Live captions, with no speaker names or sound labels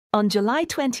On July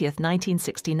 20,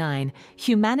 1969,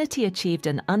 humanity achieved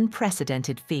an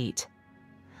unprecedented feat.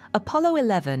 Apollo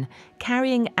 11,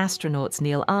 carrying astronauts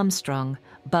Neil Armstrong,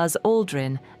 Buzz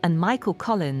Aldrin, and Michael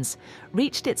Collins,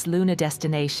 reached its lunar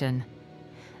destination.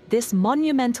 This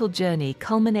monumental journey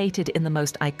culminated in the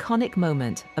most iconic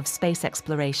moment of space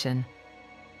exploration.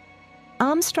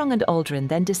 Armstrong and Aldrin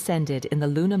then descended in the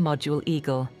lunar module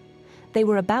Eagle. They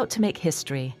were about to make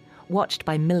history, watched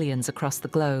by millions across the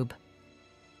globe.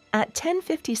 At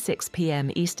 10:56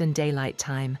 p.m. Eastern Daylight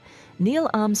Time, Neil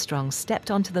Armstrong stepped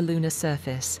onto the lunar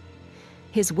surface.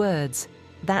 His words,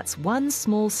 "That's one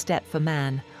small step for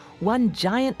man, one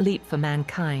giant leap for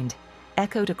mankind,"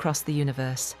 echoed across the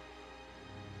universe.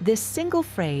 This single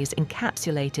phrase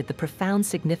encapsulated the profound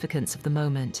significance of the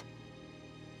moment.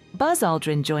 Buzz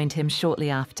Aldrin joined him shortly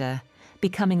after,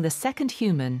 becoming the second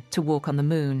human to walk on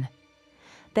the moon.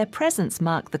 Their presence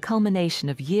marked the culmination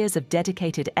of years of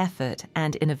dedicated effort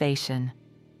and innovation.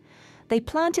 They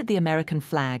planted the American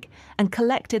flag and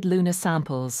collected lunar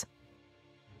samples.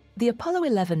 The Apollo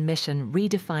 11 mission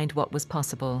redefined what was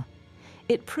possible.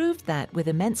 It proved that, with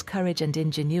immense courage and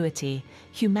ingenuity,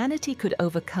 humanity could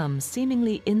overcome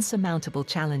seemingly insurmountable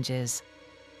challenges.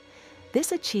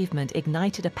 This achievement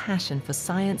ignited a passion for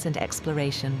science and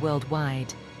exploration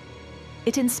worldwide.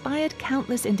 It inspired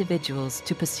countless individuals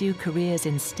to pursue careers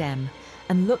in STEM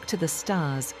and look to the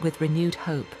stars with renewed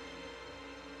hope.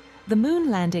 The moon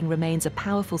landing remains a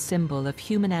powerful symbol of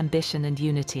human ambition and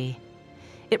unity.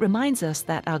 It reminds us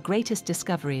that our greatest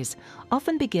discoveries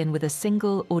often begin with a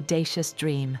single audacious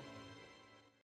dream.